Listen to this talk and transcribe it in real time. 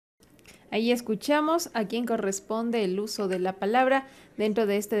Ahí escuchamos a quien corresponde el uso de la palabra dentro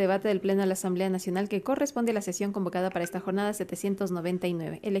de este debate del Pleno de la Asamblea Nacional que corresponde a la sesión convocada para esta jornada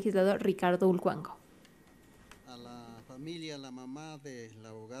 799, el legislador Ricardo Ulcuango. A la familia, a la mamá de la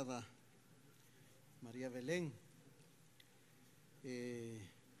abogada María Belén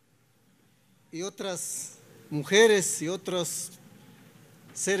y otras mujeres y otros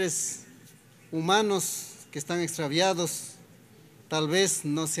seres humanos que están extraviados, tal vez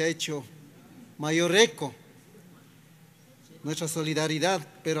no se ha hecho mayor eco nuestra solidaridad,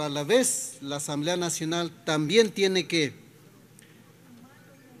 pero a la vez la Asamblea Nacional también tiene que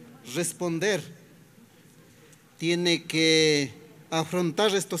responder, tiene que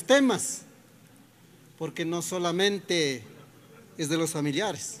afrontar estos temas, porque no solamente es de los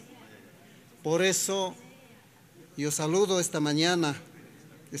familiares. Por eso yo saludo esta mañana,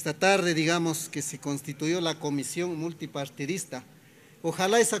 esta tarde, digamos, que se constituyó la comisión multipartidista.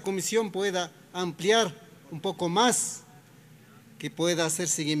 Ojalá esa comisión pueda ampliar un poco más, que pueda hacer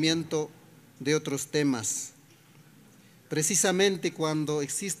seguimiento de otros temas. Precisamente cuando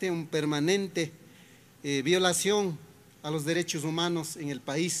existe un permanente violación a los derechos humanos en el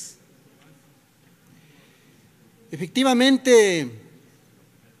país. Efectivamente,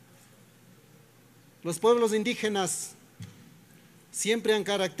 los pueblos indígenas siempre han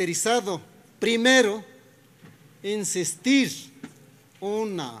caracterizado, primero, insistir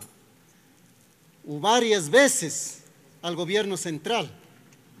una o varias veces al gobierno central,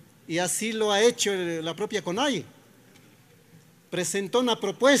 y así lo ha hecho la propia CONAIE. Presentó una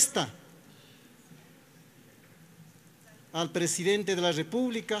propuesta al presidente de la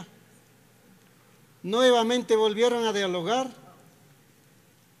República, nuevamente volvieron a dialogar,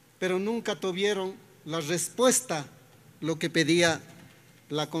 pero nunca tuvieron la respuesta lo que pedía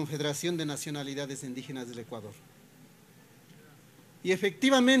la Confederación de Nacionalidades Indígenas del Ecuador. Y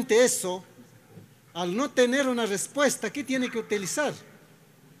efectivamente eso, al no tener una respuesta, ¿qué tiene que utilizar?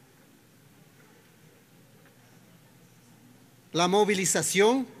 La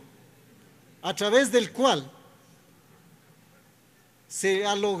movilización, a través del cual se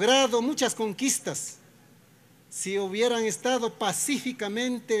han logrado muchas conquistas. Si hubieran estado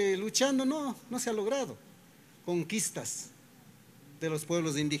pacíficamente luchando, no se ha logrado conquistas de los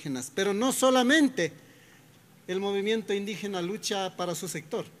pueblos indígenas. Pero no solamente el movimiento indígena lucha para su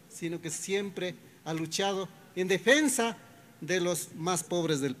sector, sino que siempre ha luchado en defensa de los más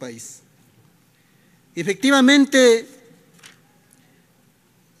pobres del país. Efectivamente,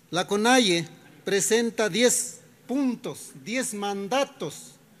 la CONAIE presenta 10 puntos, 10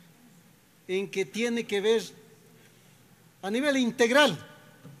 mandatos en que tiene que ver a nivel integral,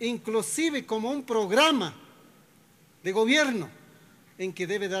 inclusive como un programa de gobierno en que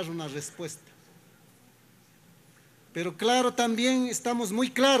debe dar una respuesta. Pero claro, también estamos muy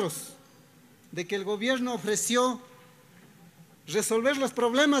claros de que el gobierno ofreció resolver los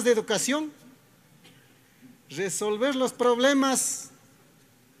problemas de educación, resolver los problemas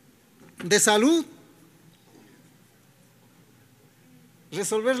de salud,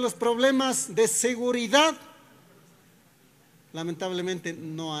 resolver los problemas de seguridad. Lamentablemente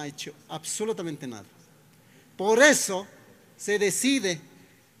no ha hecho absolutamente nada. Por eso se decide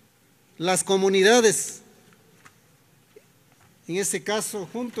las comunidades, en este caso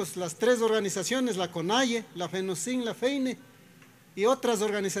juntos las tres organizaciones, la CONAIE, la FENOCIN, la FEINE y otras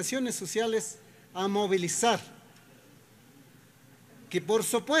organizaciones sociales, a movilizar, que por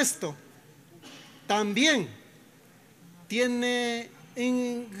supuesto también tiene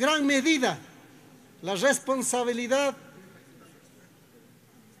en gran medida la responsabilidad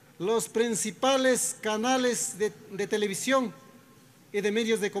los principales canales de televisión y de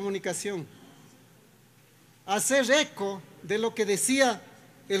medios de comunicación. Hacer eco de lo que decía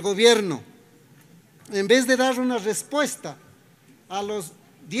el gobierno, en vez de dar una respuesta a los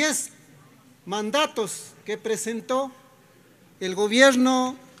 10 mandatos que presentó, el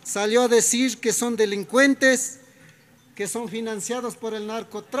gobierno salió a decir que son delincuentes, que son financiados por el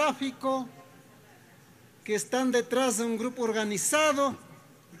narcotráfico, que están detrás de un grupo organizado,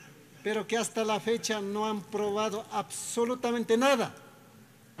 pero que hasta la fecha no han probado absolutamente nada.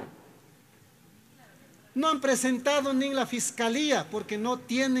 No han presentado ni en la fiscalía porque no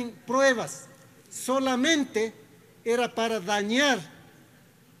tienen pruebas. Solamente era para dañar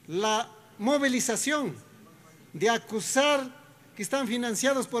la movilización, de acusar que están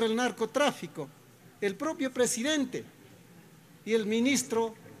financiados por el narcotráfico. El propio presidente y el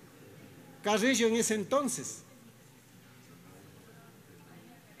ministro Carrillo en ese entonces.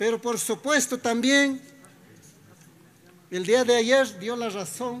 Pero por supuesto también el día de ayer dio la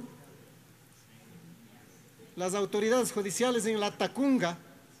razón las autoridades judiciales en la Tacunga,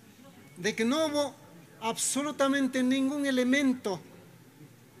 de que no hubo absolutamente ningún elemento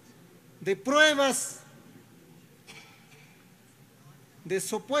de pruebas de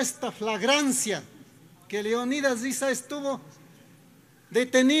supuesta flagrancia, que Leonidas Issa estuvo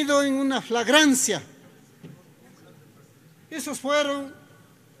detenido en una flagrancia. Esos fueron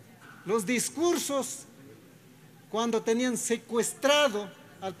los discursos cuando tenían secuestrado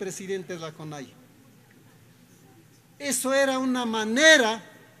al presidente de la CONAIE. Eso era una manera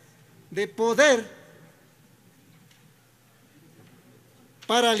de poder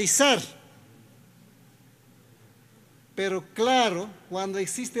paralizar. Pero claro, cuando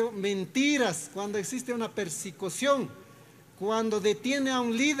existen mentiras, cuando existe una persecución, cuando detiene a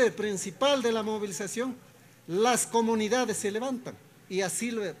un líder principal de la movilización, las comunidades se levantan. Y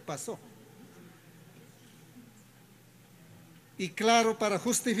así lo pasó. Y claro, para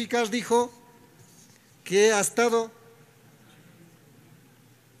justificar dijo que ha estado,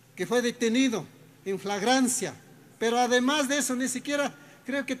 que fue detenido en flagrancia, pero además de eso ni siquiera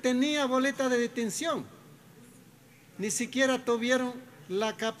creo que tenía boleta de detención, ni siquiera tuvieron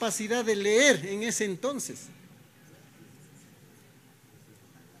la capacidad de leer en ese entonces.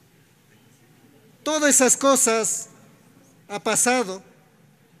 Todas esas cosas ha pasado,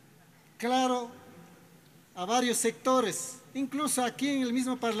 claro, a varios sectores. Incluso aquí en el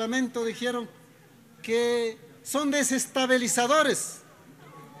mismo Parlamento dijeron que son desestabilizadores,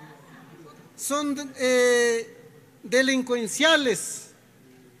 son delincuenciales,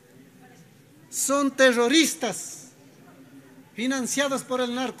 son terroristas financiados por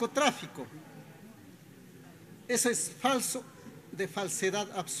el narcotráfico. Eso es falso, de falsedad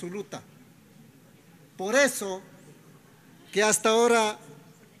absoluta. Por eso que hasta ahora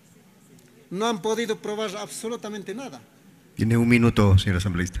no han podido probar absolutamente nada. Tiene un minuto, señor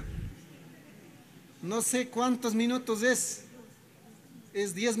asambleísta. No sé cuántos minutos es.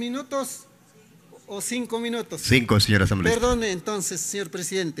 ¿Es 10 minutos o 5 minutos? 5, señor asambleísta. Perdone entonces, señor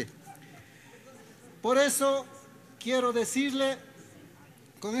presidente. Por eso quiero decirle,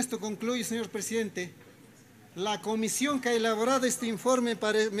 con esto concluyo, señor presidente, la comisión que ha elaborado este informe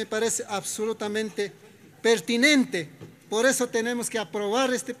me parece absolutamente pertinente. Por eso tenemos que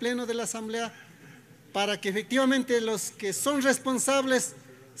aprobar este pleno de la Asamblea, para que efectivamente los que son responsables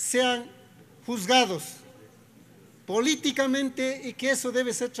sean juzgados políticamente y que eso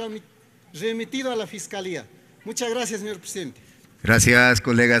debe ser remitido a la Fiscalía. Muchas gracias, señor presidente. Gracias,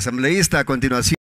 colega asambleísta. A continuación.